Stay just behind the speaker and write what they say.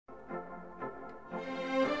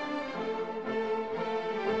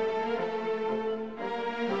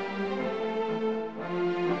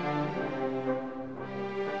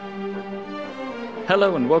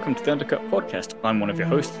Hello and welcome to the Undercut Podcast. I'm one of your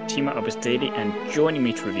hosts, Thiemo Daily, and joining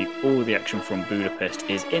me to review all the action from Budapest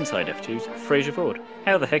is Inside F2's Fraser.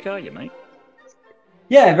 How the heck are you, mate?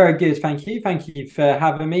 Yeah, very good. Thank you. Thank you for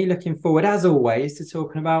having me. Looking forward, as always, to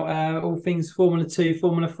talking about all things Formula 2,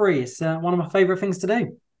 Formula 3. It's one of my favourite things to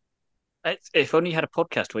do. If only you had a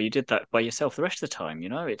podcast where you did that by yourself the rest of the time,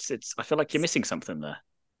 It's. I feel like you're missing something there.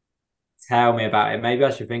 Tell me about it. Maybe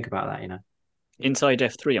I should think about that, Inside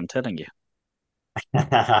F3, I'm telling you.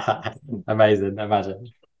 Amazing. Imagine.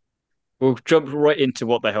 We'll jump right into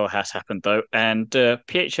what the hell has happened, though. And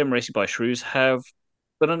PHM Racing by Shrews have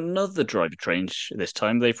done another driver change this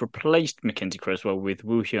time. They've replaced Mackenzie Creswell with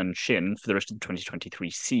Woo-Hyun Shin for the rest of the 2023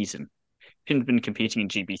 season. Shin's been competing in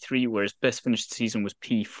GB3, where his best finished season was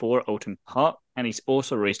P4 at Oulton Park, and he's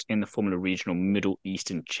also raced in the Formula Regional Middle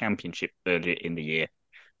Eastern Championship earlier in the year,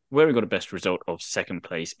 where he got a best result of second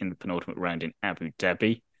place in the penultimate round in Abu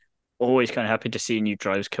Dhabi. Always kind of happy to see new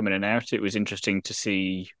drivers come in and out. It was interesting to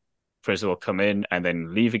see Fraser come in and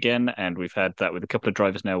then leave again, and we've had that with a couple of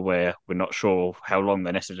drivers now where we're not sure how long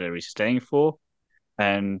they're necessarily staying for.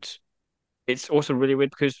 And it's also really weird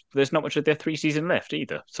because there's not much of their F3 season left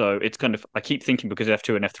either. So it's kind of, I keep thinking because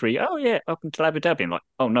F2 and F3, oh yeah, up until Abu Dhabi. I'm like,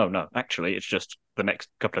 oh no, actually, it's just the next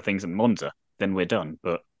couple of things in Monza, then we're done.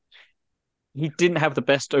 But he didn't have the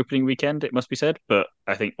best opening weekend, it must be said, but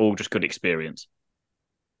I think all just good experience.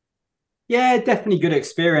 Yeah, definitely good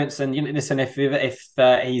experience. And listen, if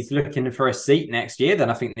he's looking for a seat next year, then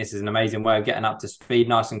I think this is an amazing way of getting up to speed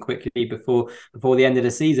nice and quickly before the end of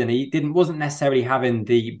the season. He wasn't necessarily having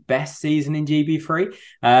the best season in GB3.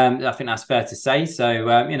 I think that's fair to say. So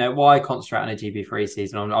why concentrate on a GB3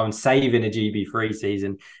 season? I'm saving a GB3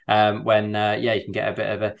 season when you can get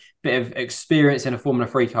a bit of experience in a Formula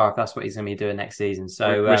 3 car if that's what he's going to be doing next season.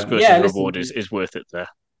 So risk versus reward is worth it there.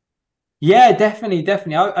 Yeah, definitely.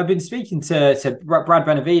 I've been speaking to Brad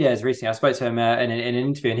Benavides recently. I spoke to him in an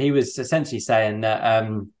interview, and he was essentially saying that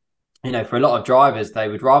for a lot of drivers, they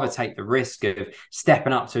would rather take the risk of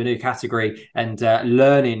stepping up to a new category and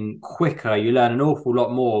learning quicker. You learn an awful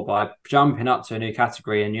lot more by jumping up to a new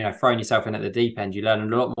category and, throwing yourself in at the deep end. You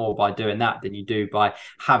learn a lot more by doing that than you do by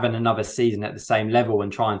having another season at the same level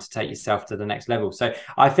and trying to take yourself to the next level. So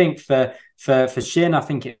I think for Shin, I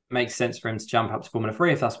think it makes sense for him to jump up to Formula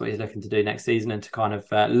 3 if that's what he's looking to do next season and to kind of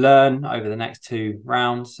learn over the next two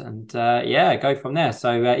rounds and go from there.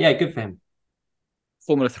 So good for him.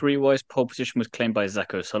 Formula 3 wise, pole position was claimed by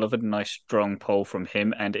Zach O'Sullivan. Nice strong pole from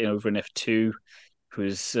him, and over in F2,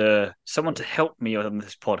 who's someone to help me on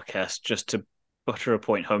this podcast just to butter a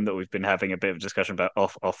point home that we've been having a bit of a discussion about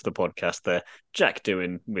off the podcast there. Jack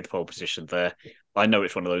Doohan with pole position there. I know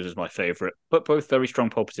which one of those is my favourite, but both very strong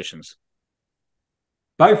pole positions.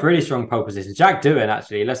 Both really strong pole positions. Jack Doohan,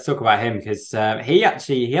 actually, let's talk about him because he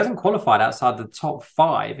hasn't qualified outside the top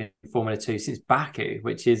 5 in Formula 2 since Baku,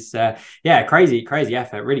 which is crazy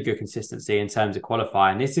effort. Really good consistency in terms of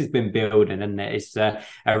qualifying. This has been building, and it's a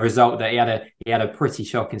result that he had a pretty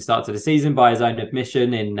shocking start to the season by his own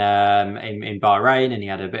admission in Bahrain, and he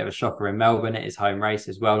had a bit of a shocker in Melbourne at his home race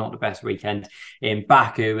as well. Not the best weekend in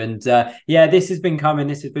Baku, and this has been coming.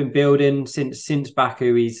 This has been building since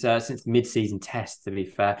Baku. He's since the mid-season test, to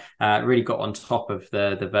be fair, really got on top of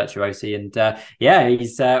the virtuosi, and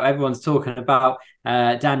he's everyone's talking about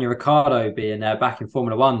Daniel Ricciardo being back in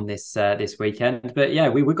Formula 1 this weekend, but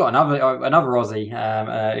we've got another Aussie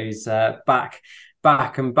who's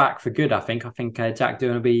back for good. I think Jack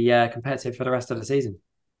Doohan will be competitive for the rest of the season.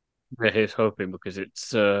 Here's hoping, because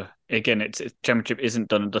it's its championship isn't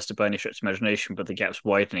done and dusted by any stretch of imagination, but the gap's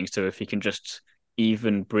widening. So if he can just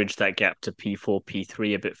even bridge that gap to P4,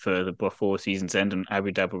 P3 a bit further before season's end. And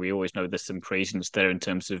Abu Dhabi, we always know there's some craziness there in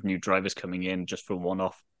terms of new drivers coming in just for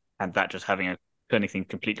one-off, and that just having turning things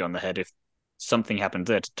completely on the head. If something happens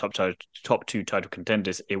there to top two title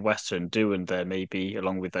contenders, Iwasa and Doohan there maybe,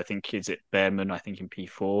 along with, I think, is it Behrman, I think, in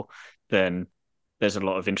P4, then there's a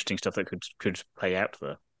lot of interesting stuff that could play out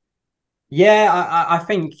there. Yeah, I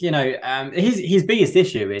think his biggest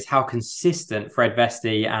issue is how consistent Fred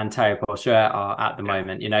Vesti and Thiemo are at the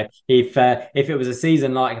moment. If it was a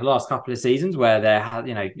season like the last couple of seasons where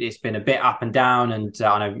it's been a bit up and down, and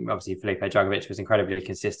I know obviously Felipe Drugovich was incredibly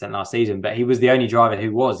consistent last season, but he was the only driver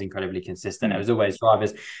who was incredibly consistent. It was always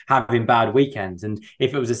drivers having bad weekends, and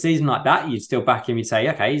if it was a season like that, you'd still back him. You'd say,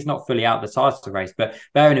 okay, he's not fully out the title race, but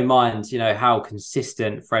bearing in mind, how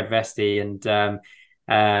consistent Fred Vesti and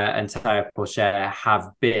Thiemo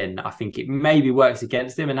have been, I think it maybe works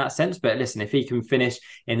against him in that sense. But listen, if he can finish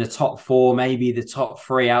in the top 4, maybe the top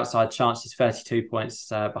 3, outside chances, 32 points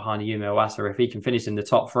behind Yumi Iwasa. If he can finish in the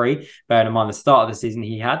top 3, bearing in mind the start of the season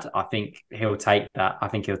he had, I think he'll take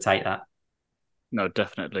that. No,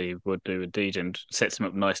 definitely would do indeed, and sets him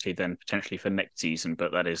up nicely then potentially for next season.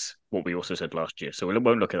 But that is what we also said last year, so we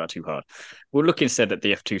won't look at that too hard. We'll look instead at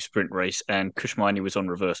the F2 sprint race, and Kushmani was on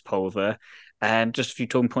reverse pole there. And just a few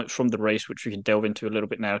talking points from the race, which we can delve into a little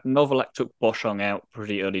bit now. Novalak took Boschung out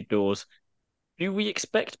pretty early doors. Do we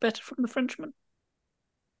expect better from the Frenchman?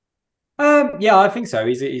 Yeah, I think so.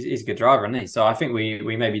 He's a good driver, isn't he? So I think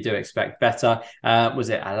we maybe do expect better. Was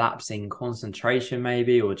it a lapse in concentration,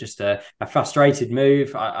 maybe, or just a frustrated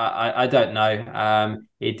move? I don't know.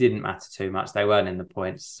 It didn't matter too much. They weren't in the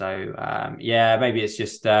points, so yeah, maybe it's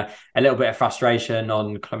just a little bit of frustration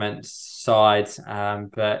on Clement's side.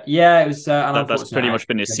 But yeah, it was an That's unfortunate pretty much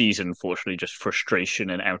been his accident. season, unfortunately, just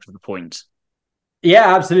frustration and out of the points.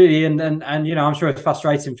 Yeah, absolutely, and I'm sure it's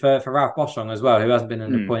frustrating for Ralph Boschung as well, who hasn't been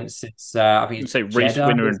in the Hmm. points since I think it's Say race Jeddah.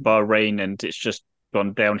 winner in Bahrain, and it's just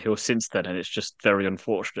gone downhill since then, and it's just very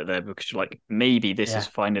unfortunate there because you're like, maybe this is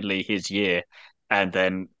Yeah, finally his year, and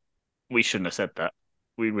then we shouldn't have said that.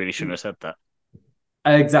 We really shouldn't have said that.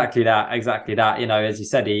 exactly that, exactly that. As you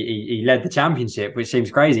said, he led the championship, which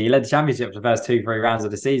seems crazy. He led the championship for the first 2, 3 rounds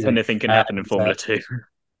of the season. Anything can happen in Formula Two.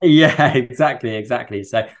 Yeah, exactly, exactly.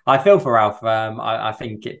 So I feel for Ralph. I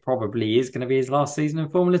think it probably is going to be his last season in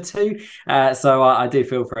Formula Two. So I do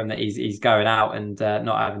feel for him that he's going out and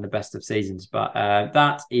not having the best of seasons. But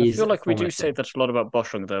that I is feel like we do Formula say Two. that a lot about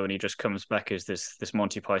Boschung though, and he just comes back as this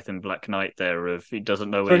Monty Python Black Knight there of he doesn't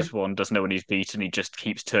know when he's True. won, doesn't know when he's beaten, he just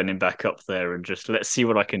keeps turning back up there and just let's see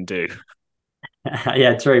what I can do.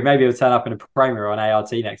 Yeah, true. Maybe he'll turn up in a Premier on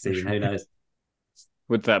ART next season. Who knows?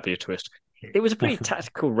 Would that be a twist? It was a pretty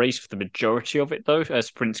tactical race for the majority of it, though, as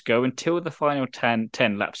sprints go, until the final 10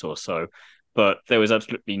 laps or so. But there was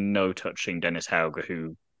absolutely no touching Dennis Hauger,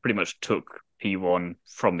 who pretty much took P1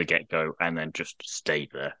 from the get go and then just stayed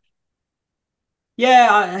there.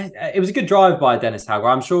 Yeah, it was a good drive by Dennis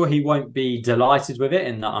Hauger. I'm sure he won't be delighted with it,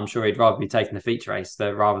 and I'm sure he'd rather be taking the feature race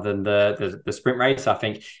rather than the sprint race. I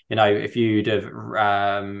think if you'd have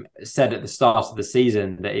said at the start of the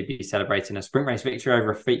season that he'd be celebrating a sprint race victory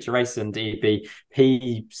over a feature race, and he'd be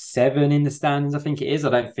P7 in the standings, I think it is.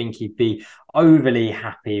 I don't think he'd be overly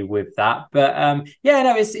happy with that. But yeah,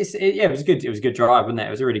 no, yeah, it was good. It was a good drive, wasn't it?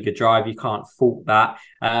 It was a really good drive. You can't fault that.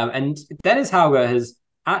 And Dennis Hauger has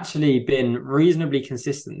actually been reasonably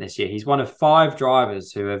consistent this year. He's one of 5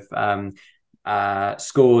 drivers who have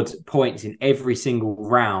scored points in every single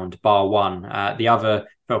round, bar one. The other,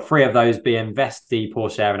 well, 3 of those being Vesti,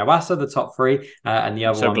 Porsche, and Iwasa, the top 3, and the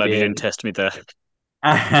I'm other so one glad you didn't being test me there.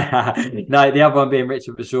 no, the other one being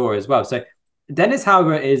Richard Bashore as well. So Dennis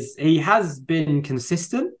Hauger he has been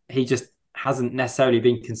consistent. He just hasn't necessarily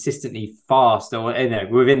been consistently fast or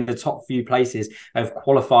within the top few places of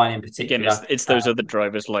qualifying in Again, particular. it's those other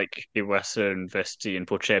drivers like Iwasa and Vesti and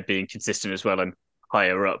Porsche being consistent as well and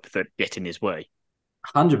higher up that get in his way.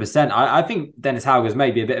 100%. I think Dennis Hauger's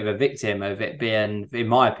maybe a bit of a victim of it being, in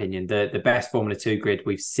my opinion, the best Formula 2 grid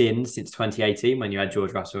we've seen since 2018 when you had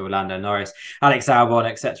George Russell, Orlando Norris, Alex Albon,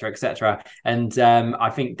 etc., etc. And I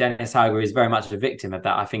think Dennis Hauger is very much a victim of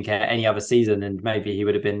that. I think any other season, and maybe he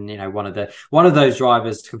would have been, one of those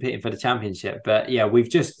drivers competing for the championship. But yeah, we've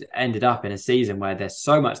just ended up in a season where there's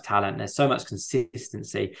so much talent, there's so much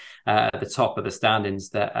consistency at the top of the standings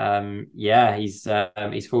that yeah, he's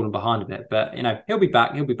fallen behind a bit. But he'll be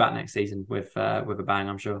back. He'll be back next season with a bang,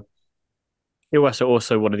 I'm sure. Iwasa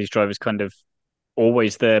also one of these drivers kind of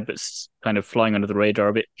always there, but kind of flying under the radar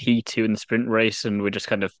a bit. P2 in the sprint race, and we're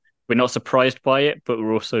not surprised by it, but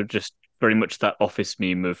we're also just very much that office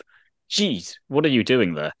meme of, geez, what are you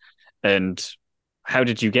doing there? And how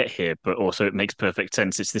did you get here? But also it makes perfect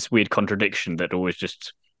sense. It's this weird contradiction that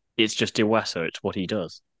it's just Iwasa, it's what he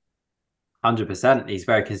does. 100%. He's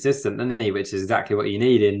very consistent, isn't he? Which is exactly what you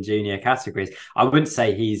need in junior categories. I wouldn't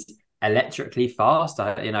say he's electrically fast.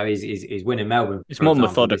 He's winning Melbourne, It's for more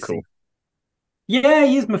example, this methodical. season. Yeah,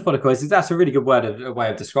 he is methodical. That's a really good way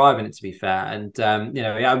of describing it, to be fair. And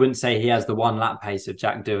I wouldn't say he has the one lap pace of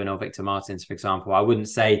Jack Doohan or Victor Martins, for example. I wouldn't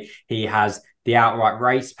say he has the outright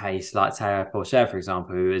race pace like Thiemo Porsche, for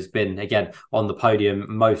example, who has been again on the podium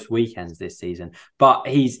most weekends this season. But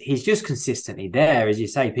he's just consistently there, as you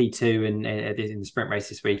say, P2 in the sprint race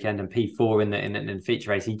this weekend and P4 in the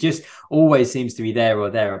feature race. He just always seems to be there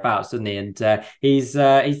or thereabouts, doesn't he? And he's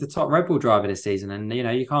the top Red Bull driver this season, and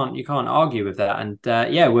you can't argue with that. And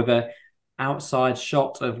yeah, with a outside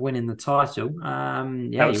shot of winning the title, yeah, you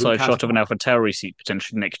wouldn't Outside catch shot of an AlphaTauri seat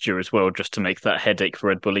potentially next year as well, just to make that headache for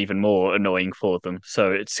Red Bull even more annoying for them.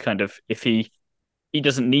 So it's kind of if he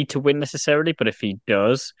doesn't need to win necessarily, but if he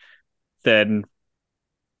does, then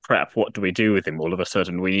crap, what do we do with him all of a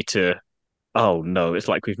sudden? We need to oh no, it's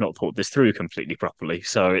like we've not thought this through completely properly.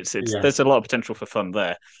 So it's Yeah. there's a lot of potential for fun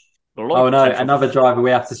there. A lot of Oh no, potential. another driver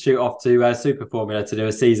we have to shoot off to Super Formula to do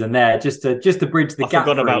a season there, just to bridge the I gap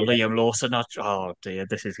forgot for a about year. Liam Lawson. Oh dear,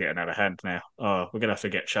 this is getting out of hand now. Oh, we're gonna have to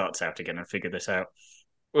get charts out again and figure this out.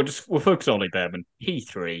 We'll focus on Ollie Behrman,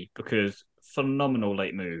 P3, because phenomenal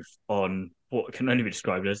late move on what can only be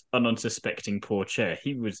described as an unsuspecting poor chair.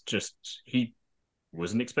 He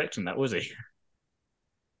wasn't expecting that, was he?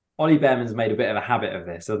 Ollie Behrman's made a bit of a habit of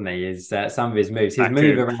this, hasn't he? Is some of his move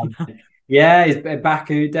Baku. around. Yeah, his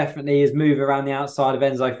Baku definitely his move around the outside of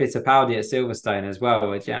Enzo Fittipaldi at Silverstone as well,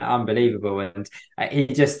 which unbelievable. And he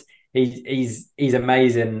just he's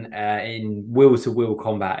amazing in will to will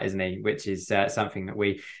combat, isn't he? Which is something that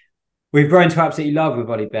we've grown to absolutely love with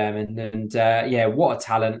Ollie Behrman. And yeah, what a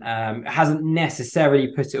talent. Hasn't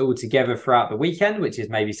necessarily put it all together throughout the weekend, which is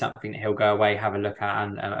maybe something that he'll go away, have a look at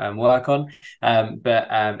and work on. But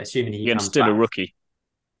assuming he Again, comes still a back. rookie.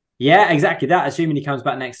 Yeah, exactly that. Assuming he comes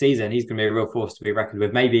back next season, he's going to be a real force to be reckoned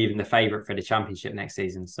with, maybe even the favourite for the championship next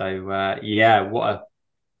season. So yeah, what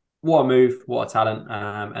a move, what a talent.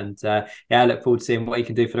 And yeah, I look forward to seeing what he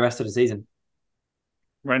can do for the rest of the season.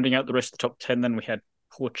 Rounding out the rest of the top 10, then we had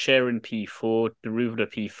Porcher in P4,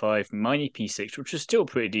 Deruvla P5, Miney P6, which was still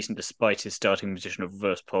pretty decent despite his starting position of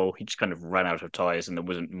reverse pole. He just kind of ran out of tyres and there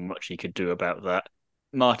wasn't much he could do about that.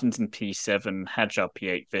 Martin's in P7, Hadjar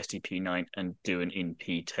P8, Vesti P9, and Doohan in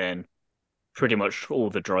P10. Pretty much all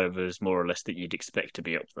the drivers, more or less, that you'd expect to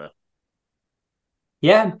be up there.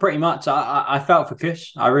 Yeah, pretty much. I felt for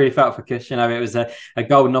Kush. I really felt for Kush. You know, it was a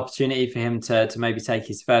golden opportunity for him to maybe take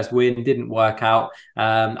his first win. It didn't work out.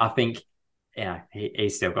 I think, you know,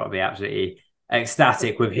 he's still got to be absolutely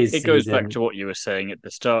ecstatic with his It goes back season. to what you were saying at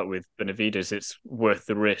the start with Benavides. It's worth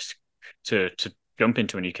the risk to jump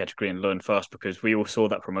into a new category and learn fast because we all saw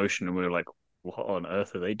that promotion and we were like, what on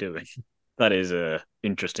earth are they doing? That is a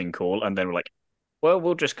interesting call. And then we're like, well,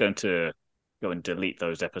 we're just going to go and delete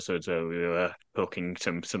those episodes where we were talking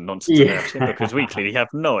some nonsense about him because we Yeah. clearly have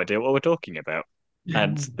no idea what we're talking about.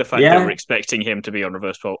 And the fact that we're Yeah, expecting him to be on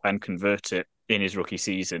reverse pole and convert it in his rookie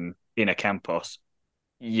season in a Campos,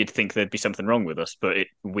 you'd think there'd be something wrong with us, but it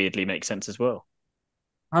weirdly makes sense as well.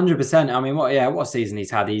 100%. I mean, what season he's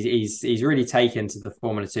had? He's really taken to the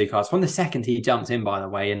Formula Two cars from the second he jumped in. By the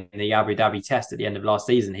way, in the Abu Dhabi test at the end of last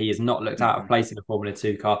season, he has not looked out of Mm-hmm. place in a Formula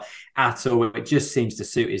Two car at all. It just seems to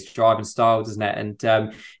suit his driving style, doesn't it?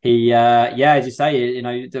 And yeah, as you say, you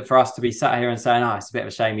know, for us to be sat here and saying, "Oh, it's a bit of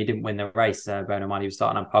a shame he didn't win the race." Bearing in mind he was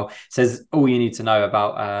starting on pole, says all you need to know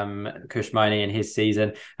about Kush Money and his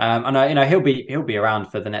season. I know, you know, he'll be around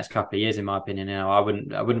for the next couple of years, in my opinion. You know, I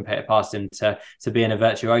wouldn't put it past him to be in a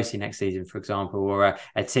virtuosi next season, for example, or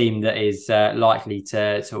a team that is likely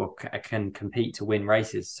to can compete to win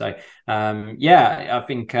races. So yeah, I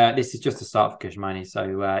think this is just a start for Kushmani. So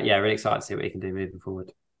yeah, really excited to see what he can do moving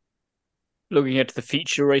forward. Looking at the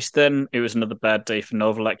feature race, then it was another bad day for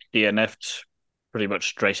Novalak. DNF'd pretty much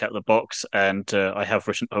straight out the box, and I have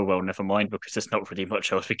written, "Oh well, never mind," because there's not really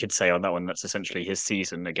much else we could say on that one. That's essentially his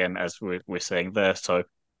season again, as we're saying there. So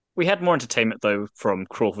we had more entertainment though from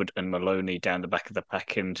Crawford and Maloney down the back of the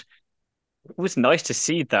pack, and it was nice to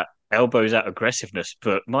see that elbows out aggressiveness.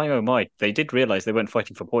 But my oh my, they did realize they weren't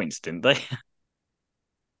fighting for points, didn't they?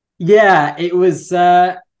 Yeah, it was.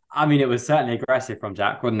 I mean, it was certainly aggressive from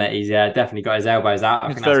Jack, wasn't it? He's definitely got his elbows out. I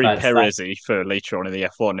It's think that's very fair to say. Perez-y for later on in the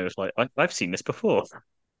F1. It was like I've seen this before.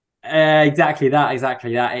 Exactly that,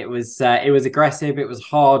 exactly that. It was aggressive. It was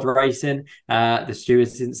hard racing. The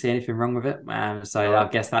stewards didn't see anything wrong with it. So I No,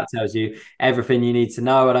 guess that tells you everything you need to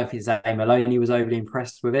know. I don't think Zay Maloney was overly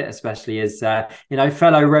impressed with it, especially as you know,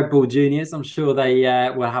 fellow Red Bull juniors. I'm sure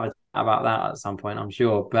they will have a chat about that at some point. I'm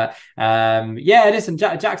sure. But yeah, listen,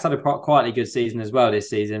 Jack's had a quietly good season as well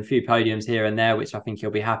this season. A few podiums here and there, which I think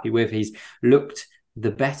he'll be happy with. He's looked the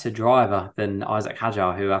better driver than Isaac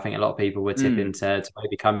Hajar, who I think a lot of people were tipping mm. to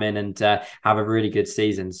maybe come in and have a really good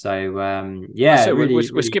season. So yeah, So really, we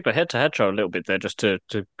really. skip ahead to Hedgerow a little bit there just to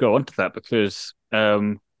go on to that because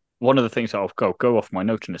one of the things I'll go off my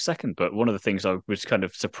note in a second, but one of the things I was kind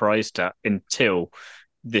of surprised at until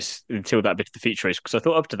that bit of the feature race because I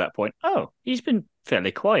thought up to that point, oh, he's been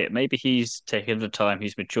fairly quiet. Maybe he's taken the time,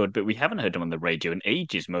 he's matured, but we haven't heard him on the radio in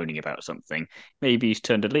ages moaning about something. Maybe he's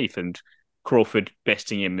turned a leaf and Crawford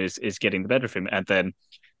besting him is getting the better of him, and then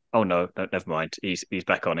oh no, never mind. He's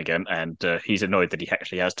back on again, and he's annoyed that he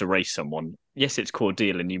actually has to race someone. Yes, it's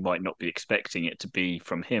Cordeal, and you might not be expecting it to be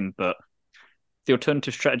from him, but the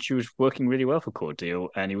alternative strategy was working really well for Cordeal,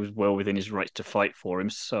 and he was well within his rights to fight for him.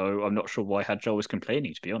 So I'm not sure why Hadjar was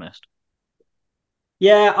complaining, to be honest.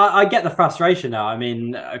 Yeah, I get the frustration now. I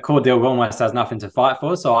mean, Cordial almost has nothing to fight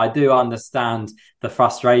for, so I do understand the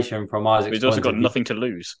frustration from But Isaac's he's also point got of view. nothing to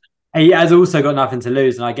lose. He has also got nothing to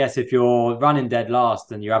lose, and I guess if you're running dead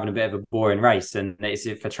last and you're having a bit of a boring race, and it's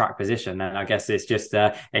for track position, then I guess it's just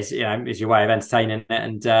it's it's your way of entertaining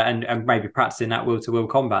it and maybe practicing that will to will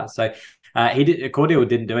combat. So Cordial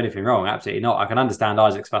didn't do anything wrong, absolutely not. I can understand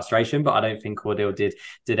Isaac's frustration, but I don't think Cordial did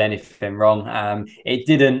anything wrong. It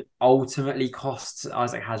didn't ultimately cost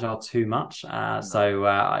Isaac Hajar too much.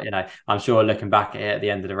 No. I'm sure looking back at it at the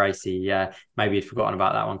end of the race, he maybe he'd forgotten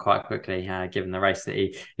about that one quite quickly, given the race that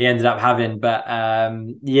he ended up having. But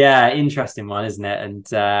yeah, interesting one, isn't it?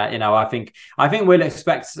 And I think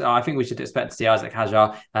we should expect to see Isaac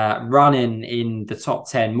Hajar running in the top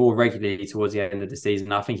 10 more regularly towards the end of the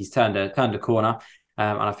season. I think he's turned a corner.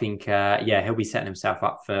 And I think, he'll be setting himself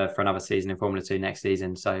up for another season in Formula 2 next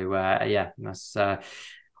season. So,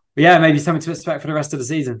 that's maybe something to expect for the rest of the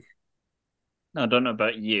season. I don't know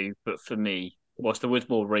about you, but for me, whilst there was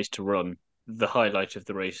more race to run, the highlight of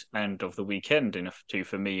the race and of the weekend, enough to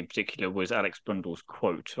for me in particular, was Alex Brundle's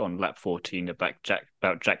quote on lap 14 about Jack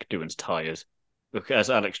Doohan's tyres. Look, as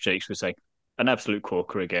Alex Jakes was saying, an absolute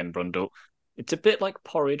corker again, Brundle. It's a bit like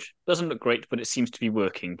porridge. Doesn't look great, but it seems to be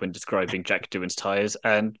working when describing Jack Doohan's tyres.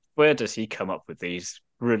 And where does he come up with these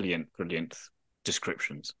brilliant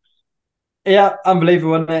descriptions? Yeah,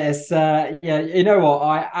 unbelievable, isn't it? It's you know what?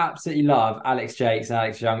 I absolutely love Alex Jakes and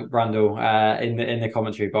Alex Young Brundle in the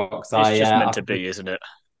commentary box. It's just meant to be, isn't it?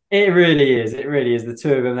 It really is. It really is. The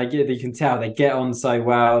two of them, you can tell they get on so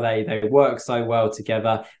well. They work so well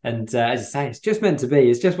together. And as I say, it's just meant to be.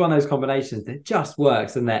 It's just one of those combinations that just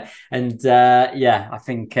works, isn't it? And I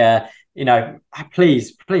think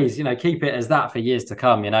please, keep it as that for years to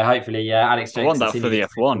come. Hopefully, Alex I want Jakes that for the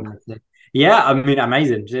continues. F1. Yeah, I mean,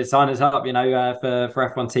 amazing. Just sign us up, for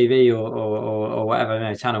F1 TV or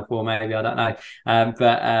whatever, Channel 4 maybe, I don't know.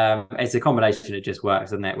 But it's a combination that just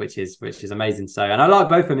works, isn't it? Which is amazing. So, and I like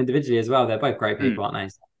both of them individually as well. They're both great people, aren't they?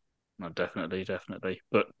 No, definitely.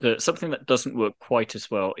 But something that doesn't work quite as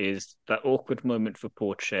well is that awkward moment for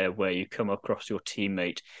Porcher where you come across your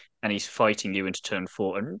teammate and he's fighting you into turn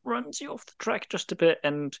 4 and runs you off the track just a bit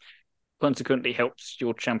and consequently helps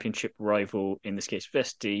your championship rival, in this case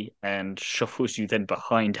Vesti, and shuffles you then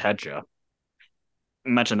behind Hadjar.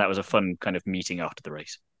 Imagine that was a fun kind of meeting after the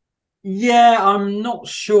race. Yeah, I'm not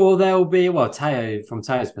sure there'll be, well, from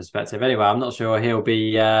Teo's perspective anyway, I'm not sure he'll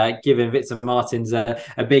be giving Victor Martins a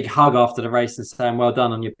big hug after the race and saying, well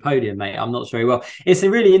done on your podium, mate. I'm not sure he will. It's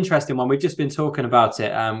a really interesting one. We've just been talking about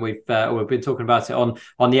it. We've been talking about it on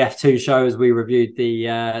the F2 show as we reviewed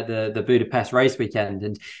the Budapest race weekend.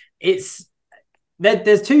 And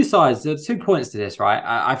there's two sides, there's 2 points to this, right?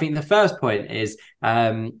 I think the first point is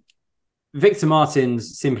Victor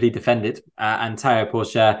Martins simply defended and Teo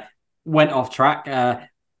Porcher went off track.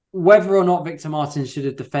 Whether or not Victor Martins should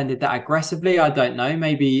have defended that aggressively, I don't know.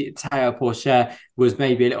 Maybe Teo Porcher was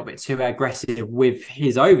maybe a little bit too aggressive with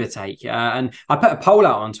his overtake. And I put a poll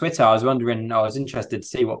out on Twitter. I was interested to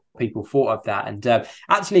see what people thought of that. And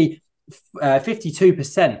actually,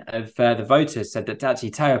 52% of the voters said that actually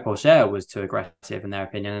Teo Porcher was too aggressive in their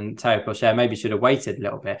opinion, and Teo Porcher maybe should have waited a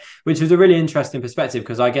little bit, which was a really interesting perspective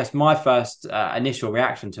because I guess my first initial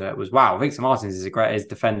reaction to it was, wow, Victor Martins is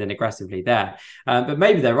defending aggressively there. But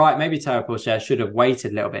maybe they're right. Maybe Teo Porcher should have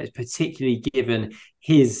waited a little bit, particularly given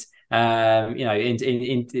his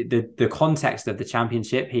in the context of the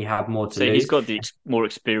championship, he had more to lose. He's got the more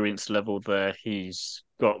experience level there. He's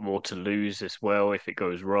got more to lose as well if it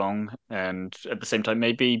goes wrong. And at the same time,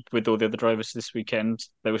 maybe with all the other drivers this weekend,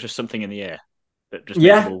 there was just something in the air that just made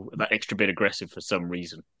them all that extra bit aggressive for some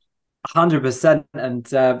reason. 100%. And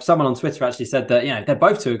someone on Twitter actually said that they're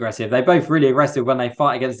both too aggressive. They're both really aggressive when they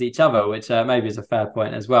fight against each other, which maybe is a fair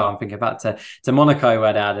point as well. I'm thinking back to Monaco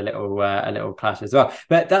where they had a little clash as well.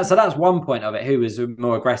 But that's one point of it. Who was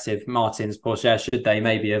more aggressive, Martins, Porcher? Should they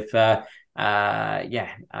maybe have?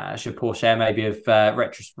 Should Porcher maybe have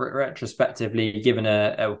retrospectively given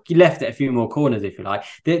left it a few more corners, if you like?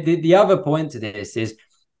 The other point to this is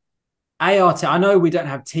ART. I know we don't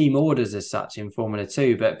have team orders as such in Formula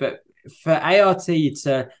 2, but for ART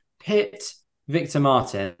to pit Victor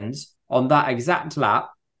Martins on that exact lap,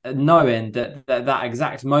 knowing that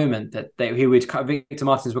exact moment that Victor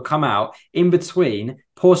Martins would come out in between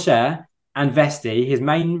Porcher and Vesti, his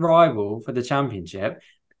main rival for the championship,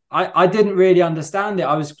 I didn't really understand it.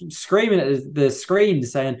 I was screaming at the screen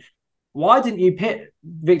saying, why didn't you pit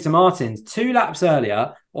Victor Martins 2 laps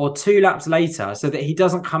earlier or 2 laps later so that he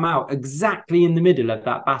doesn't come out exactly in the middle of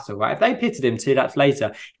that battle, right? If they pitted him 2 laps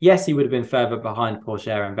later, yes, he would have been further behind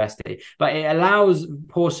Pourchaire and Vesti, but it allows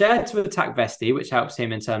Pourchaire to attack Vesti, which helps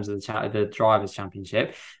him in terms of the Drivers'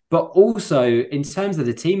 Championship. But also in terms of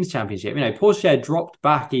the team's championship, Pourchaire dropped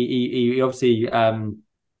back. He obviously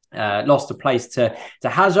lost a place to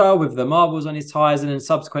Hajar with the marbles on his tyres, and then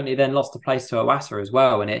subsequently then lost a place to Iwasa as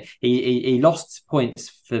well. And he lost points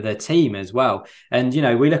for the team as well. And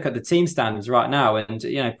we look at the team standards right now, and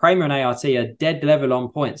Prema and ART are dead level on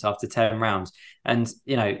points after 10 rounds. And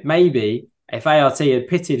maybe if ART had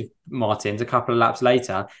pitted Martins a couple of laps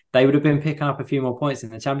later, they would have been picking up a few more points in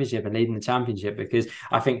the championship and leading the championship, because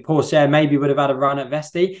I think Pourchaire maybe would have had a run at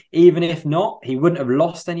Vesti. Even if not, he wouldn't have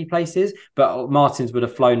lost any places, but Martins would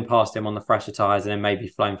have flown past him on the fresher tyres and then maybe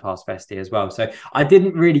flown past Vesti as well. So I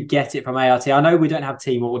didn't really get it from ART. I know we don't have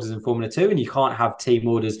team orders in Formula 2, and you can't have team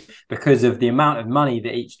orders because of the amount of money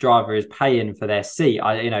that each driver is paying for their seat.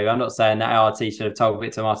 I'm not saying that ART should have told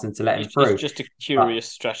Victor Martins to let him through. It's just a curious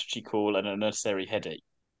strategy call and an unnecessary headache.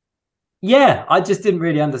 Yeah, I just didn't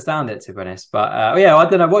really understand it, to be honest. But I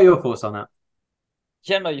don't know. What are your thoughts on that?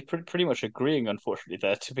 Yeah, no, you're pretty much agreeing, unfortunately,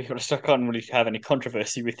 there. To be honest, I can't really have any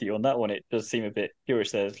controversy with you on that one. It does seem a bit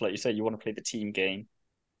curious there. Like you say, you want to play the team game.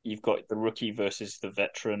 You've got the rookie versus the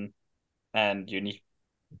veteran, and you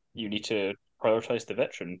need to prioritize the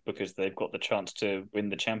veteran because they've got the chance to win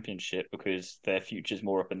the championship because their future's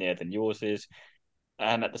more up in the air than yours is.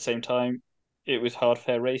 And at the same time, it was hard,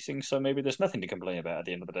 fair racing, so maybe there's nothing to complain about at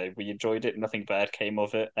the end of the day. We enjoyed it, nothing bad came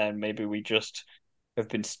of it, and maybe we just have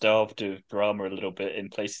been starved of drama a little bit in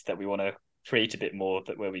places that we want to create a bit more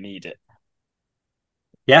where we need it.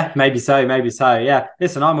 Yeah, maybe so, maybe so. Yeah,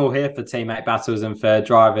 listen, I'm all here for teammate battles and for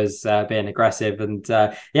drivers being aggressive, and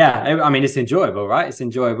it's enjoyable, right? It's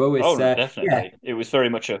enjoyable. Definitely. It was very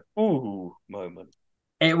much a ooh moment.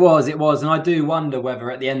 It was, and I do wonder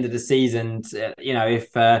whether at the end of the season,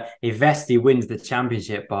 if Vesti wins the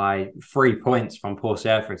championship by 3 points from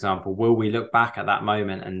Pourchaire, for example, will we look back at that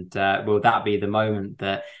moment, and will that be the moment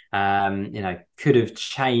that could have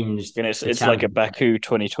changed? And it's like a Baku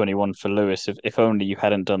 2021 for Lewis. If only you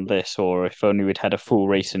hadn't done this, or if only we'd had a full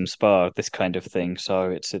race in Spa, this kind of thing.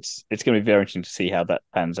 So it's going to be very interesting to see how that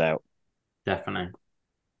pans out. Definitely.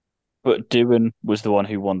 But Doohan was the one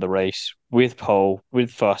who won the race with pole, with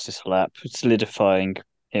fastest lap, solidifying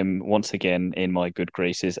him once again in my good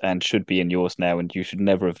graces and should be in yours now. And you should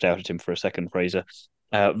never have doubted him for a second, Fraser.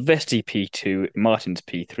 Vesti P2, Martins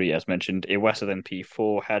P3, as mentioned. Iwasa then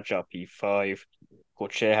P4, Hajar P5,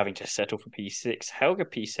 Pourchaire having to settle for P6. Helga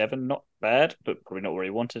P7, not bad, but probably not where he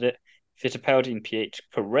wanted it. Fittipaldi in P8,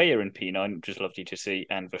 Correa in P9, which is lovely to see,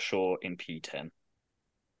 and Verschoor in P10.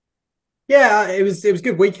 Yeah, it was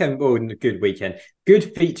good weekend. Well, good weekend.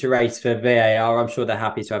 Good feature race for VAR. I'm sure they're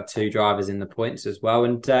happy to have 2 drivers in the points as well.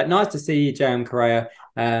 And nice to see JM Correa,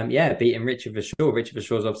 beating Richard Verschoor. Richard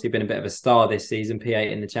Verschoor's obviously been a bit of a star this season, P8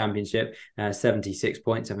 in the championship, 76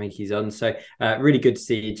 points I think he's on. So really good to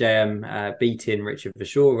see JM beating Richard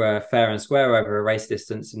Verschoor fair and square over a race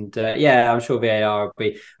distance. And I'm sure VAR will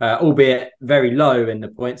be, albeit very low in the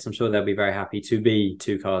points, I'm sure they'll be very happy to be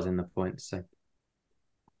 2 cars in the points. So.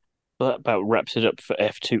 That about wraps it up for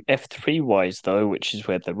F2. F3 wise, though, which is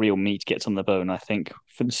where the real meat gets on the bone, I think.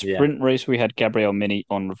 For the sprint race, we had Gabriel Mini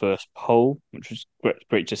on reverse pole, which was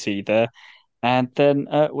great to see there. And then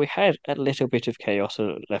we had a little bit of chaos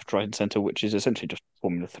left, right, and centre, which is essentially just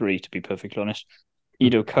Formula 3, to be perfectly honest.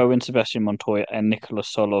 Ido Cohen, Sebastian Montoya, and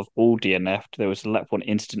Nicolas Solov all DNF'd. There was a lap 1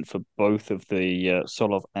 incident for both of the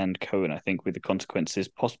Solov and Cohen, I think, with the consequences.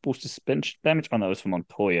 Possible suspension damage. Oh, no, it was for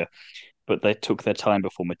Montoya. But they took their time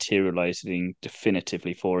before materializing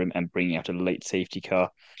definitively for him and bringing out a late safety car.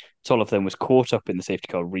 Solov then was caught up in the safety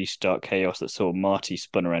car restart chaos that saw Marty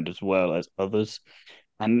spun around as well as others.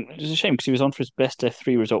 And it was a shame because he was on for his best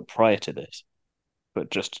F3 result prior to this,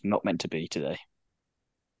 but just not meant to be today.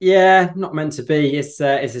 Yeah, not meant to be. It's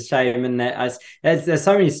a shame, and there's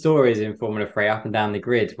so many stories in Formula 3 up and down the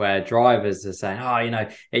grid where drivers are saying,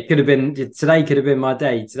 it could have been today, could have been my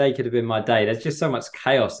day. Today could have been my day. There's just so much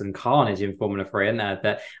chaos and carnage in Formula 3, isn't there?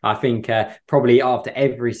 That I think probably after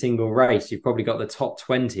every single race, you've probably got the top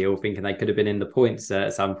 20 all thinking they could have been in the points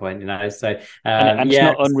at some point. So and it's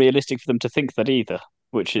not unrealistic for them to think that either,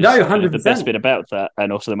 which is 100%. The best bit about that,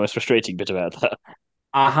 and also the most frustrating bit about that.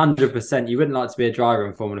 100%. You wouldn't like to be a driver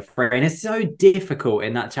in Formula 3, and it's so difficult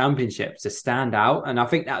in that championship to stand out. And I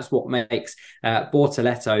think that's what makes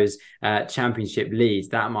Bortoletto's championship leads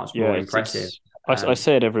that much more impressive. I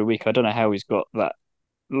say it every week. I don't know how he's got that.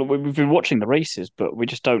 We've been watching the races, but we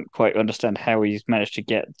just don't quite understand how he's managed to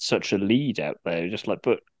get such a lead out there. Just like,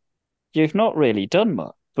 but you've not really done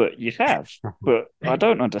much. but you have. But I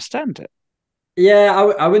don't understand it. Yeah,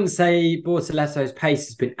 I wouldn't say Bortoletto's pace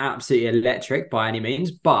has been absolutely electric by any means,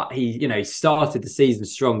 but he started the season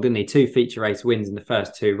strong, didn't he? Two feature race wins in the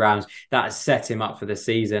first two rounds. That has set him up for the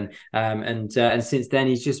season. And since then,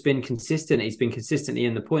 he's just been consistent. He's been consistently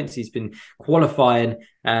in the points. He's been qualifying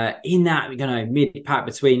in that mid pack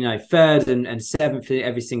between third and seventh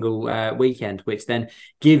every single weekend, which then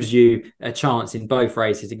gives you a chance in both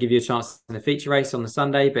races. It gives you a chance in the feature race on the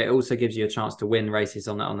Sunday, but it also gives you a chance to win races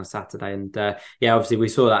on the Saturday. And yeah, obviously we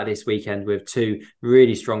saw that this weekend with two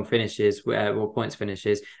really strong finishes, points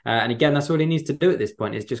finishes. And again, that's all he needs to do at this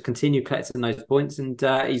point is just continue collecting those points. And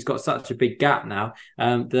he's got such a big gap now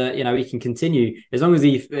that he can continue as long as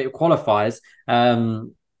he qualifies. I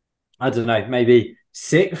don't know, maybe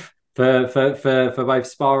sixth for both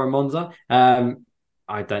Spa and Monza.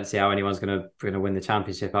 I don't see how anyone's going to win the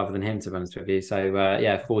championship other than him, to be honest with you. So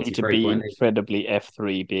yeah, Need to 43 be point. incredibly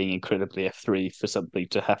F3, being incredibly F3 for something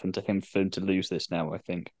to happen to him for him to lose this now, I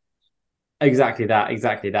think. Exactly that.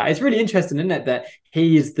 Exactly that. It's really interesting, isn't it, that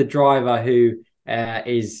he is the driver who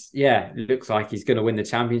looks like he's going to win the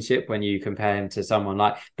championship when you compare him to someone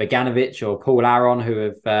like Beganovic or Paul Aron, who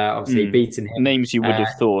have obviously beaten him. Names you would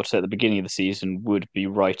have thought at the beginning of the season would be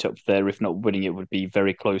right up there, if not winning it, would be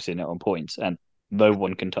very close in it on points, and no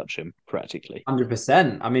one can touch him practically.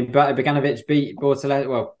 100%. I mean, Beganovic beat Bortoletto,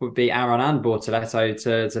 well, would beat Aron and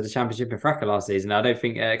Bortoletto to the championship in Freca last season. I don't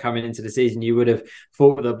think coming into the season you would have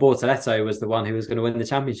thought that Bortoletto was the one who was going to win the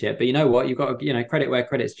championship. But you know what? You've got to, credit where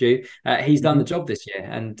credit's due. He's done the job this year,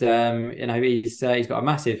 and he's got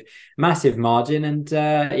a massive margin, and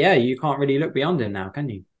yeah, you can't really look beyond him now, can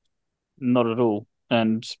you? Not at all.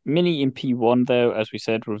 And Mini in P1, though, as we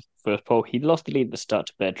said, was first pole. He lost the lead at the start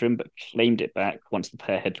to Bedroom, but claimed it back once the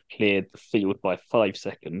pair had cleared the field by 5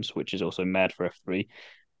 seconds, which is also mad for F3.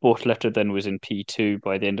 Bortoletto then was in P2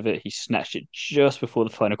 by the end of it. He snatched it just before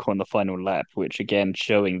the final corner on the final lap, which again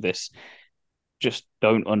showing this. Just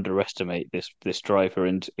don't underestimate this driver.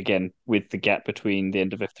 And again, with the gap between the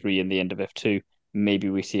end of F3 and the end of F2, maybe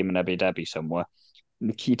we see him in Abu Dhabi somewhere.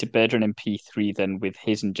 Nikita Bedrin in P3 then with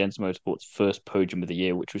his and Jens Motorsport's first podium of the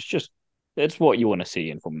year, which was just it's what you want to see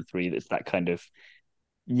in Formula 3. That's that kind of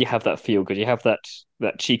you have that feel good. You have that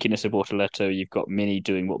cheekiness of Bortoletto. You've got Mini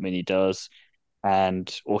doing what Mini does.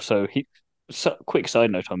 And also quick side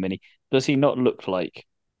note on Mini, does he not look like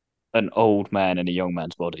an old man in a young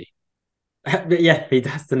man's body? But yeah, he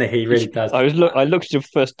does, doesn't he? He really does. I looked at him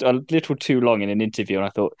first a little too long in an interview and I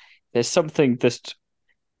thought there's something that's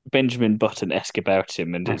Benjamin Button-esque about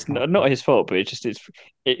him, and it's not his fault, but it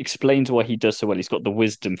explains why he does so well. He's got the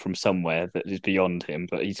wisdom from somewhere that is beyond him,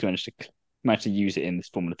 but he's managed to use it in this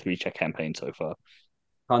Formula 3 check campaign so far.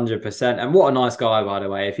 100%. And what a nice guy, by the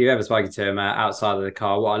way. If you've ever spoken to him outside of the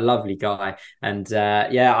car, what a lovely guy. And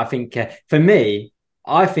yeah, I think for me,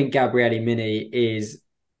 I think Gabriele Mini is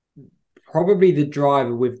probably the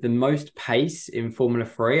driver with the most pace in Formula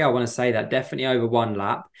 3. I want to say that definitely over one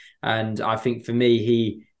lap. And I think for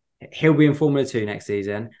me, he'll be in Formula 2 next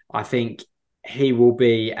season. I think he will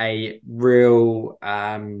be a real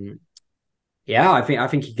I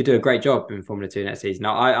think he could do a great job in Formula 2 next season.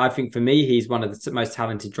 I think for me, he's one of the most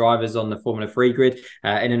talented drivers on the Formula 3 grid,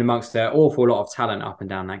 in and amongst an awful lot of talent up and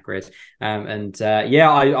down that grid. I'd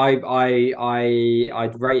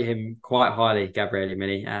rate him quite highly, Gabriele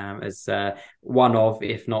Mini, as one of,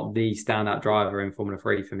 if not the standout driver in Formula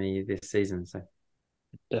 3 for me this season. So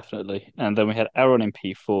definitely. And then we had Aaron in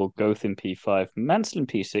P4, Goth in P5, Mansell in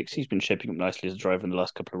P6. He's been shaping up nicely as a driver in the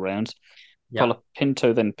last couple of rounds. yeah.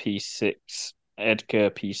 Pinto then P6, Edgar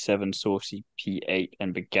P7, Saucy P8,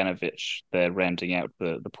 and Beganovic there rounding out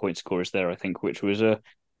the point scorers there, I think, which was a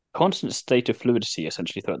constant state of fluidity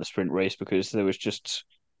essentially throughout the sprint race because there was just,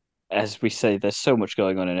 as we say, there's so much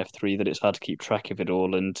going on in F3 that it's hard to keep track of it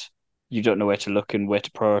all, and you don't know where to look and where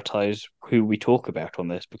to prioritize who we talk about on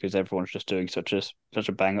this because everyone's just doing such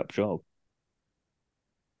a bang up job.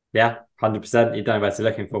 Yeah, 100%. You don't know where to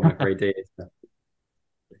look in Formula 3, do you? So.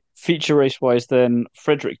 Feature race wise, then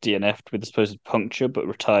Frederick DNF'd with a supposed puncture, but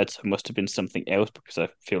retired, so it must have been something else because I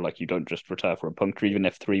feel like you don't just retire for a puncture, even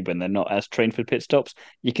F3 when they're not as trained for pit stops.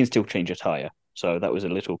 You can still change a tyre. So that was a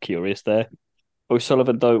little curious there.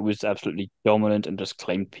 O'Sullivan, though, was absolutely dominant and just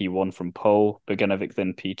claimed P1 from pole. Boganovic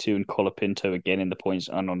then P2 and Colapinto again in the points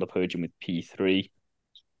and on the podium with P3.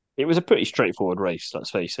 It was a pretty straightforward race,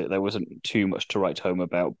 let's face it. There wasn't too much to write home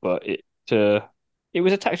about, but it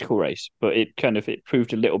was a tactical race, but it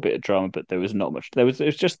proved a little bit of drama, but there was not much. It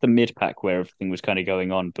was just the mid pack where everything was kind of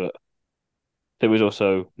going on, but there was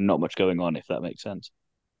also not much going on, if that makes sense.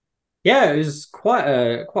 Yeah, it was quite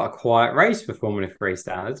a quiet race for Formula Three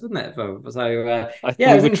standards, wasn't it? Yeah, it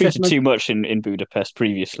We was were treated interesting. too much in Budapest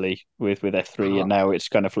previously with F3, and now it's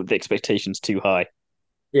kind of the expectations too high.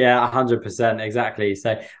 Yeah, 100%, exactly.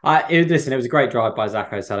 Listen, it was a great drive by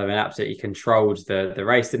Zach O'Sullivan. Absolutely controlled the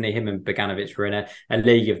race, didn't he? Him and Boganovic were in a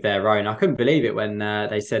league of their own. I couldn't believe it when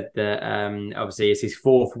they said that obviously it's his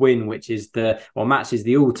fourth win, which is matches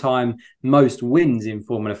the all-time most wins in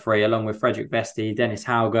Formula Three, along with Frederick Vesti, Dennis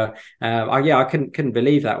Hauger. I couldn't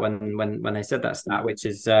believe that when they said that stat, which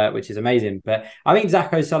is amazing. But I think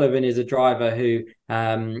Zach O'Sullivan is a driver who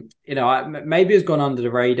maybe has gone under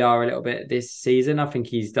the radar a little bit this season. I think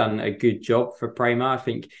he's done a good job for Prema. I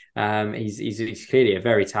think he's clearly a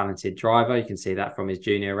very talented driver. You can see that from his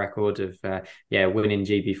junior record of winning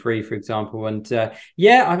GB3, for example. And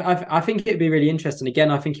I think it'd be really interesting.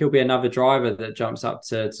 Again, I think he'll be another driver that jumps up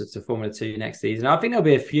to Formula 2 next season. I think there'll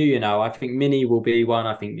be a few. I think Mini will be one.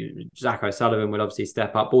 I think Zach O'Sullivan will obviously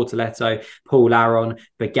step up. Bortoletto, Paul Aron,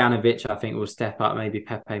 Boganovic, I think will step up. Maybe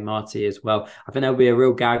Pepe Marti as well. I think there'll be a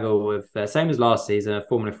real gaggle of same as last season of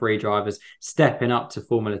Formula 3 drivers stepping up to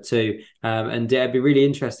Formula 2, and it'd be really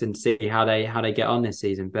interesting to see how they get on this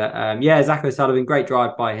season. But Zach O'Sullivan, great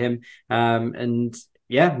drive by him, and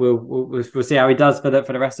yeah, we'll see how he does for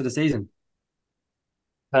the rest of the season.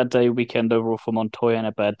 Bad day weekend overall for Montoya and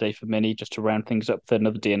a bad day for Mini. Just to round things up,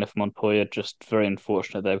 another DNF for Montoya. Just very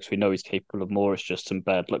unfortunate there because we know he's capable of more. It's just some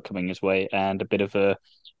bad luck coming his way and a bit of a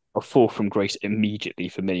fall from grace immediately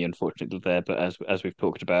for Mini, unfortunately there. But as we've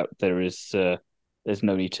talked about, there's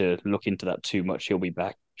no need to look into that too much. He'll be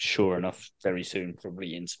back, sure enough, very soon,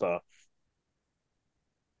 probably in Spa.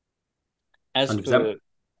 As 100%. for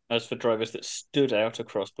as for drivers that stood out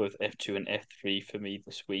across both F2 and F3 for me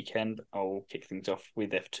this weekend, I'll kick things off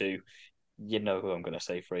with F2. You know who I'm going to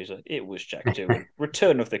say, Fraser. It was Jack Doohan.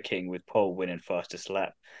 Return of the King with pole winning fastest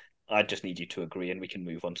lap. I just need you to agree and we can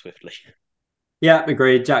move on swiftly. Yeah,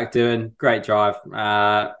 agreed. Jack Doohan, great drive.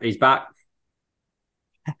 He's back.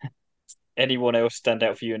 Anyone else stand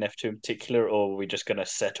out for you in F2 in particular, or are we just going to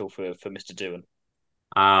settle for Mr. Doohan?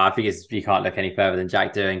 I think you can't look any further than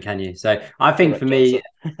Jack Doohan, can you? So I think for Correct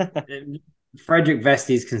answer. me, Frederick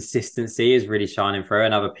Vesti's consistency is really shining through.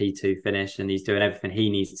 Another P2 finish, and he's doing everything he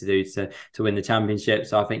needs to do to win the championship.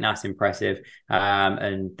 So I think that's impressive.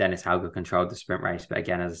 And Dennis Hauger controlled the sprint race, but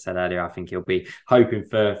again, as I said earlier, I think he'll be hoping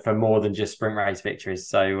for more than just sprint race victories.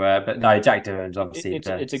 So, but no, Jack Doohan's obviously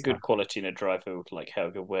It's a good quality in a driver like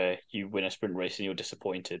Helga where you win a sprint race and you're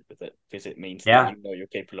disappointed with it because it means that yeah. you know you're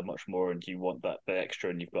capable of much more and you want that bit extra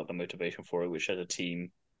and you've got the motivation for it, which as a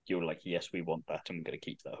team you're like, yes, we want that and we're going to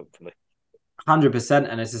keep that hopefully. 100%,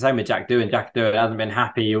 and it's the same with Jack Doohan. Jack Doohan hasn't been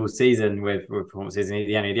happy all season with performances, and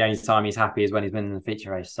the only time he's happy is when he's winning the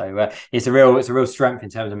feature race. So it's a real strength in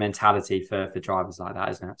terms of mentality for drivers like that,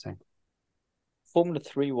 isn't it? So Formula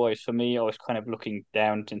 3 wise, for me, I was kind of looking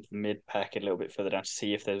down into the mid pack a little bit further down to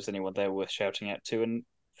see if there was anyone there worth shouting out to. And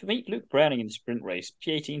for me, Luke Browning in the sprint race,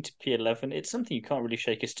 P18 to P11, it's something you can't really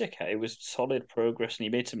shake a stick at. It was solid progress and he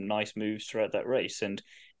made some nice moves throughout that race. And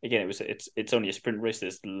again, it's only a sprint race.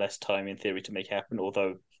 There's less time in theory to make happen,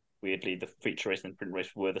 although weirdly the feature race and the sprint race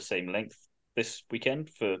were the same length this weekend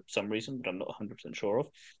for some reason, but I'm not 100% sure of.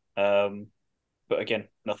 But again,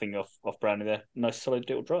 nothing off Browning there. Nice solid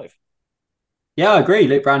little drive. yeah, I agree.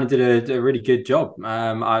 Luke Browning did a really good job.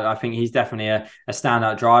 I think he's definitely a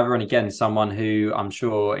standout driver, and again, someone who I'm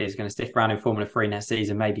sure is going to stick around in Formula 3 next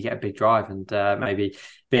season, maybe get a big drive and maybe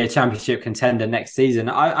be a championship contender next season.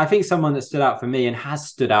 I think someone that stood out for me and has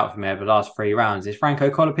stood out for me over the last 3 rounds is Franco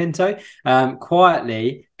Colapinto.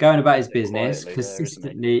 Quietly going about his business, Quietly there, isn't he?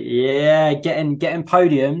 consistently, yeah, getting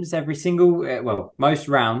podiums every single, most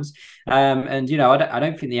rounds. And I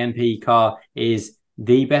don't think the MP car is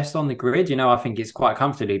the best on the grid. I think it's quite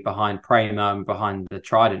comfortably behind Prema and behind the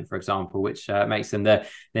Trident, for example, which makes them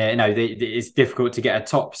it's difficult to get a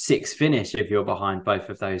top 6 finish if you're behind both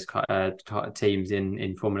of those teams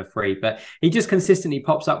in Formula 3. But he just consistently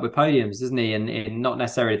pops up with podiums, doesn't he? And not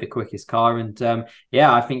necessarily the quickest car. And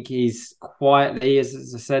I think he's quietly,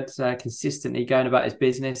 as I said, consistently going about his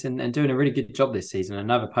business and doing a really good job this season.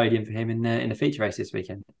 Another podium for him in the feature race this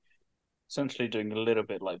weekend. Essentially doing a little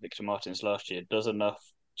bit like Victor Martins last year, does enough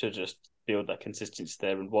to just build that consistency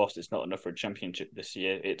there. And whilst it's not enough for a championship this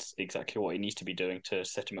year, it's exactly what he needs to be doing to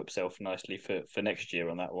set him himself nicely for next year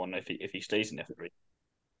on that one if he stays in F3.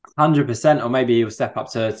 100%, or maybe he'll step up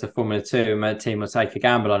to Formula 2 and the team will take a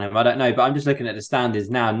gamble on him. I don't know, but I'm just looking at the standings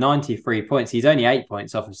now. 93 points. He's only 8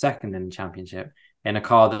 points off of second in the championship. in a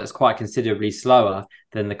car that's quite considerably slower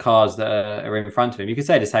than the cars that are in front of him. You could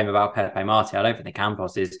say the same about Pepe Marti. I don't think the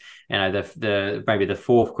Campos is, the maybe the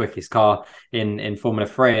fourth quickest car in Formula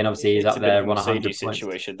 3, and obviously he's It's up a bit of there a 100 Mercedes points.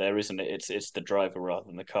 situation there, isn't it? It's the driver rather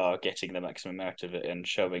than the car getting the maximum out of it and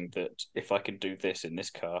showing that if I can do this in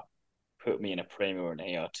this car, put me in a Prema or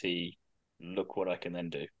an ART, look what I can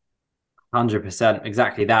then do. 100%,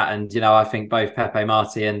 exactly that. And I think both Pepe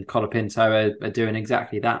Marti and Colapinto are doing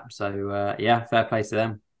exactly that. So yeah, fair play to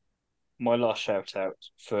them. My last shout out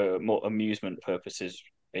for more amusement purposes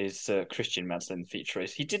is Christian Mansell in the feature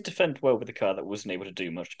race. He did defend well with a car that wasn't able to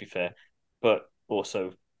do much, to be fair, but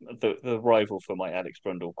also the rival for my Alex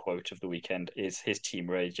Brundle quote of the weekend is his team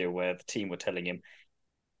radio, where the team were telling him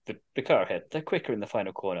the car ahead, they're quicker in the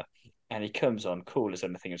final corner, and he comes on cool as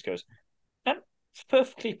anything and goes, and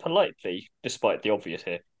perfectly politely, despite the obvious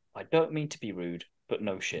here, I don't mean to be rude, but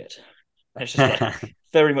no shit. It's just like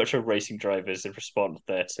very much a racing driver's response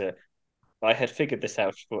there to I had figured this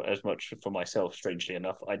out for as much for myself, strangely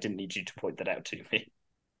enough. I didn't need you to point that out to me.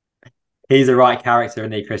 He's a right character,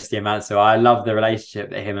 isn't he, Christian Mansell? I love the relationship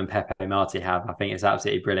that him and Pepe Marti have. I think it's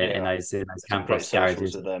absolutely brilliant in Yeah, those some great Campos socials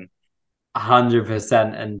garages. with them.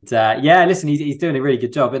 100%. And yeah, listen, he's doing a really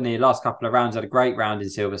good job, isn't he? Last couple of rounds had a great round in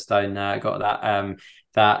Silverstone. Got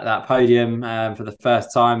that podium for the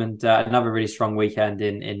first time, and another really strong weekend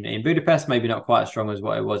in Budapest. Maybe not quite as strong as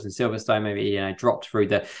what it was in Silverstone. Maybe dropped through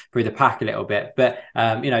the pack a little bit, but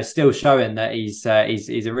still showing that he's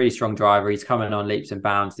a really strong driver. He's coming on leaps and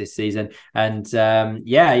bounds this season, and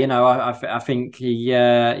yeah, I think he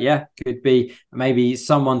could be maybe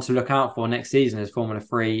someone to look out for next season as Formula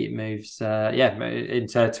 3 moves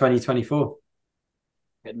into 2024.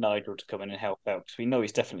 Get Nigel to come in and help out because we know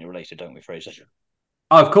he's definitely related, don't we, Fraser?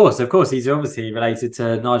 Oh, of course. He's obviously related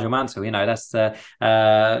to Nigel Mansell. That's just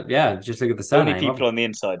look at the Only surname. people on the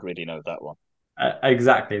inside really know that one.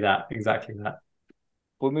 Exactly that. Exactly that.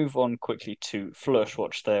 We'll move on quickly to Florsch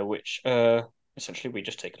Watch there, which essentially we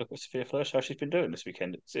just take a look at Sophia Florsch, how she's been doing this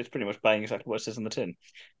weekend. It's pretty much bang exactly what it says on the tin.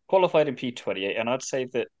 Qualified in P28, and I'd say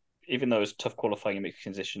that even though it's tough qualifying in mixed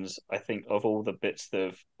conditions, I think of all the bits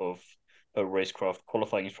of her racecraft,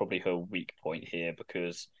 qualifying is probably her weak point here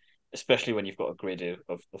because especially when you've got a grid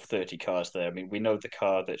of 30 cars there. I mean, we know the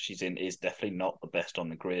car that she's in is definitely not the best on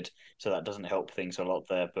the grid, so that doesn't help things a lot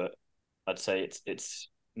there. But I'd say it's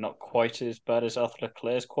not quite as bad as Arthur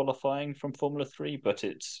Leclerc's qualifying from Formula 3, but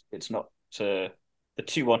it's not the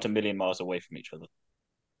two aren't a million miles away from each other.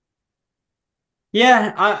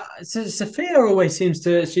 Yeah, so Sophia always seems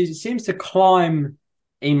to climb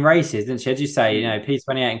in races, didn't she? As you say,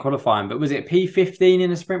 P28 in qualifying, but was it P15 in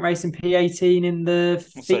the sprint race and P18 in the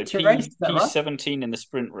So feature race? Is that right? P17 in the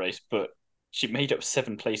sprint race, but she made up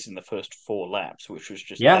 7th place in the first 4 laps, which was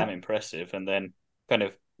just Yeah. damn impressive. And then kind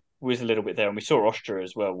of was a little bit there, and we saw Austria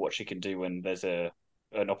as well, what she can do when there's an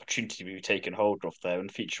opportunity to be taken hold of there.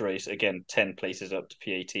 And feature race again, 10 places up to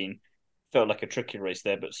P18. Felt like a tricky race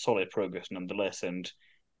there, but solid progress nonetheless. And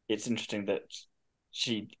it's interesting that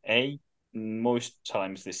she most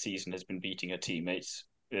times this season has been beating her teammates.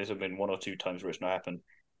 There's been 1 or 2 times where it's not happened.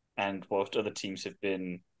 And whilst other teams have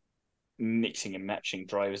been mixing and matching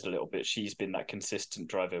drivers a little bit, she's been that consistent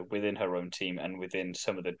driver within her own team and within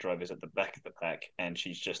some of the drivers at the back of the pack. And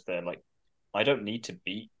she's just there like, I don't need to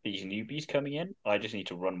beat these newbies coming in. I just need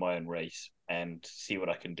to run my own race and see what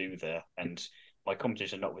I can do there. And my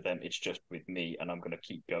competition is not with them, it's just with me. And I'm going to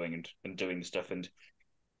keep going and doing the stuff. And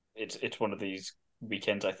it's one of these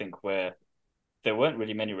weekends, I think, where there weren't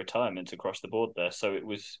really many retirements across the board there. So it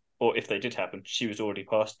was, or if they did happen, she was already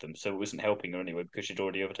past them. So it wasn't helping her anyway because she'd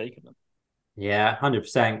already overtaken them. Yeah,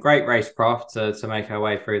 100%. Great racecraft to make her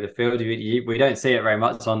way through the field. We don't see it very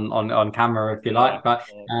much on camera, if you like, but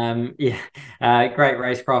great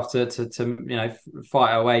racecraft to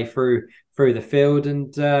fight her way through the field.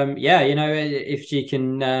 And if she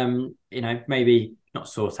can maybe not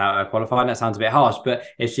sort out her qualifying, that sounds a bit harsh, but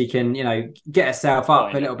if she can get herself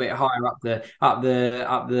up a little bit higher up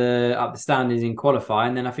the standings in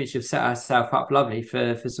qualifying, then I think she'll set herself up lovely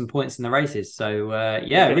for some points in the races. So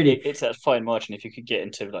really, it's that fine margin. If you could get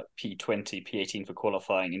into like P20, P18 for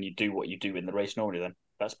qualifying, and you do what you do in the race normally, then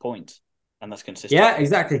that's points, and that's consistent. Yeah,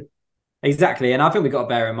 exactly. And I think we've got to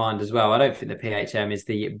bear in mind as well, I don't think the PHM is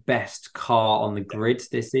the best car on the grid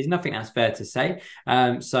this season. I think that's fair to say.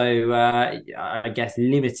 I guess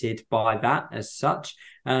limited by that as such.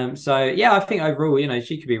 I think overall,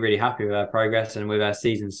 she could be really happy with her progress and with her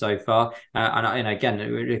season so far. Again,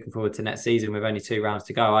 we're looking forward to next season with only 2 rounds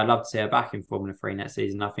to go. I'd love to see her back in Formula 3 next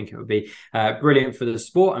season. I think it would be brilliant for the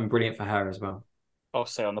sport and brilliant for her as well. I'll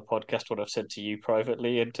say on the podcast what I've said to you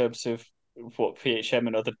privately in terms of what PHM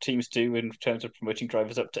and other teams do in terms of promoting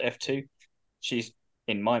drivers up to F2. She's,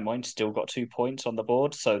 in my mind, still got 2 points on the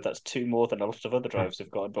board, so that's two more than a lot of other drivers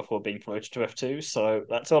have gotten before being promoted to F2. So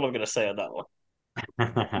that's all I'm going to say on that one.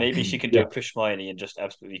 Maybe she can do Yeah. a push Miney and just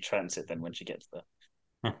absolutely trance it then when she gets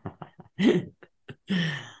there.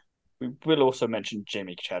 We will also mention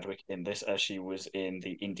Jamie Chadwick in this, as she was in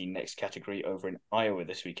the Indy Next category over in Iowa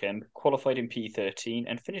this weekend. Qualified in P13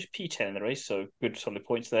 and finished P10 in the race, so good solid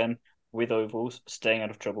points then. With ovals, staying out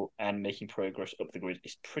of trouble and making progress up the grid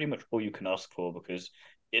is pretty much all you can ask for because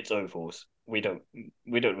it's ovals. We don't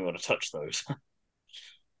want to touch those.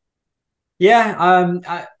 Yeah,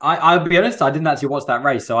 I'll be honest, I didn't actually watch that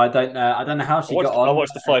race, so I don't know how I she got watched I on.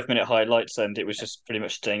 watched the 5 minute highlights and it was just pretty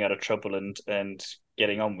much staying out of trouble and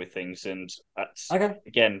getting on with things. And that's Okay.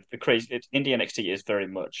 again the crazy. Indy NXT is very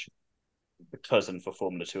much the cousin for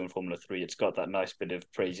Formula Two and Formula Three. It's got that nice bit of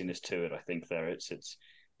craziness to it. I think there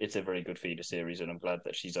it's a very good feeder series, and I'm glad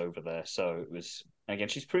that she's over there. So it was again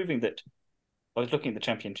she's proving that. I was looking at the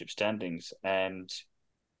championship standings, and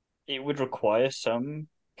it would require some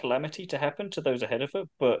calamity to happen to those ahead of her,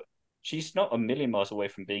 but she's not a million miles away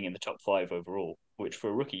from being in the top five overall, which for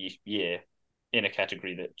a rookie year in a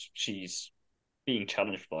category that she's being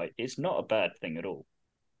challenged by is not a bad thing at all.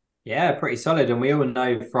 Yeah, pretty solid. And we all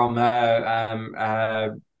know from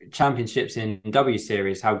championships in W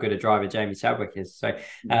Series how good a driver Jamie Chadwick is. So,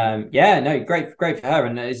 Mm. yeah, no, great for her.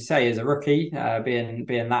 And as you say, as a rookie,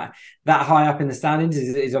 being that high up in the standings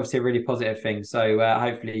is obviously a really positive thing. So,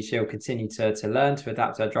 hopefully, she'll continue to learn to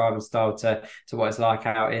adapt her driving style to what it's like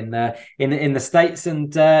out in the States.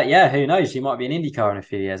 And yeah, who knows? She might be an IndyCar in a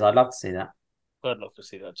few years. I'd love to see that. I'd love to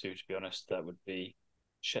see that too, to be honest. That would be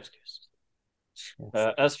chef's kiss.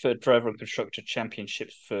 Yes. As for driver and constructor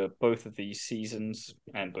championships for both of these seasons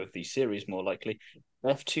and both these series, more likely,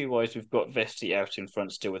 F2 wise, we've got Vesti out in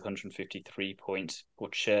front still with 153 points.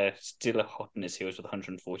 Chair still hot in his heels with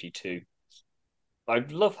 142. I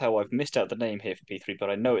love how I've missed out the name here for P3, but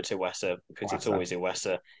I know it's Iwasa because it's Wow. always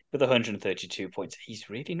Iwasa with 132 points. He's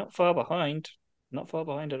really not far behind. Not far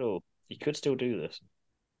behind at all. He could still do this.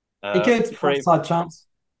 He Uh, could, Frame outside chance.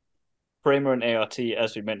 Prema and ART,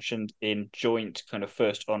 as we mentioned, in joint kind of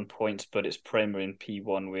first on points, but it's Prema in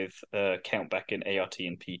P1 with Countback in ART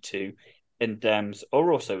in P2. And Dams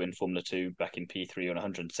are also in Formula 2 back in P3 on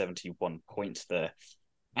 171 points there.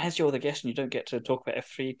 As you're the guest and you don't get to talk about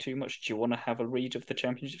F3 too much, do you want to have a read of the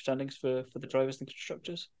championship standings for the drivers and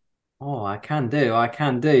constructors? Oh, I can do. I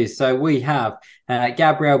can do. So we have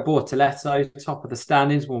Gabriel Bortoleto, top of the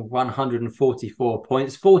standings, with 144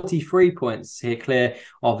 points, 43 points here clear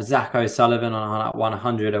of Zach O'Sullivan on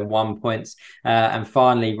 101 points. And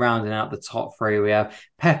finally, rounding out the top three, we have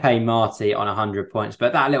Pepe Marti on 100 points.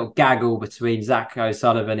 But that little gaggle between Zach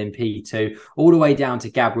O'Sullivan in P2 all the way down to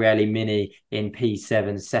Gabriele Mini in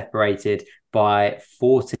P7, separated by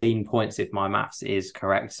 14 points, if my maths is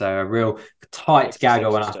correct. So a real tight Sexy,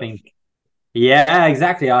 gaggle. sexy And I stuff. think, yeah,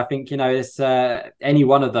 exactly. I think, it's any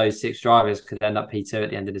one of those six drivers could end up P2 at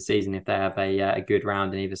the end of the season if they have a good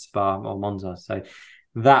round in either Spa or Monza. So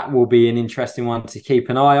that will be an interesting one to keep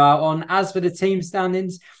an eye out on. As for the team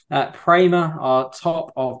standings, Prema are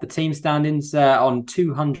top of the team standings on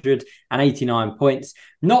 289 points.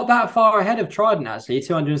 Not that far ahead of Trident, actually,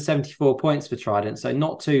 274 points for Trident. So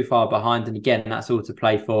not too far behind. And again, that's all to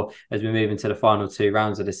play for as we move into the final two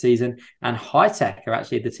rounds of the season. And High Tech are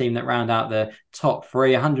actually the team that round out the top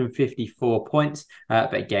three, 154 points.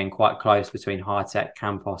 But again, quite close between High Tech,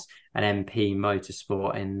 Campos, and MP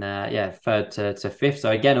Motorsport in third to fifth.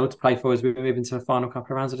 So again, all to play for as we move into the final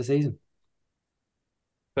couple of rounds of the season.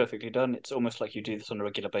 Perfectly done. It's almost like you do this on a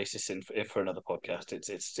regular basis for another podcast.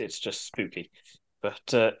 It's just spooky. But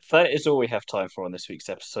that is all we have time for on this week's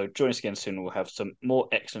episode. Join us again soon. We'll have some more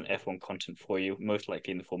excellent F1 content for you, most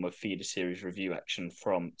likely in the form of feeder series review action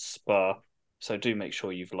from Spa. So do make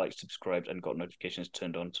sure you've liked, subscribed, and got notifications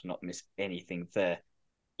turned on to not miss anything there.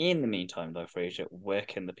 In the meantime, though, Fraser, where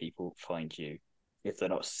can the people find you if they're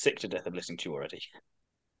not sick to death of listening to you already?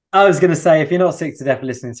 I was going to say, if you're not sick to death of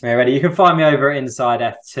listening to me already, you can find me over at Inside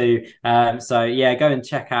F2. So yeah, go and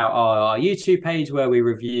check out our YouTube page where we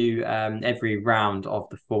review every round of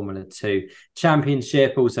the Formula 2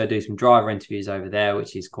 Championship. Also do some driver interviews over there,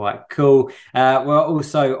 which is quite cool. We're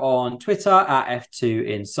also on Twitter at F2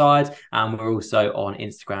 Inside, and we're also on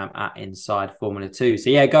Instagram at Inside Formula 2. So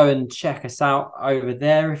yeah, go and check us out over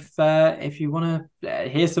there if you want to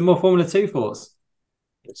hear some more Formula 2 thoughts.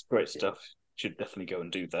 It's great stuff. Should definitely go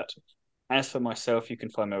and do that. As for myself, you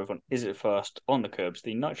can find me over on Is It Fast, On the Curbs,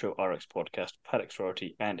 the Nitro RX podcast, Paddock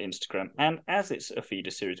Sorority, and Instagram. And as it's a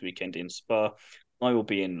feeder series weekend in Spa, I will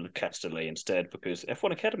be in Casterley instead because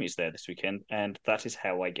F1 Academy is there this weekend, and that is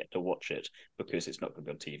how I get to watch it because it's not going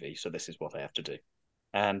to be on TV. So this is what I have to do.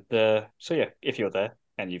 And so yeah, if you're there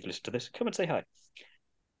and you've listened to this, come and say hi.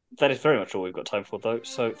 That is very much all we've got time for, though.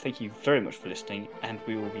 So thank you very much for listening, and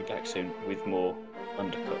we will be back soon with more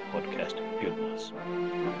Undercut Podcast goodness.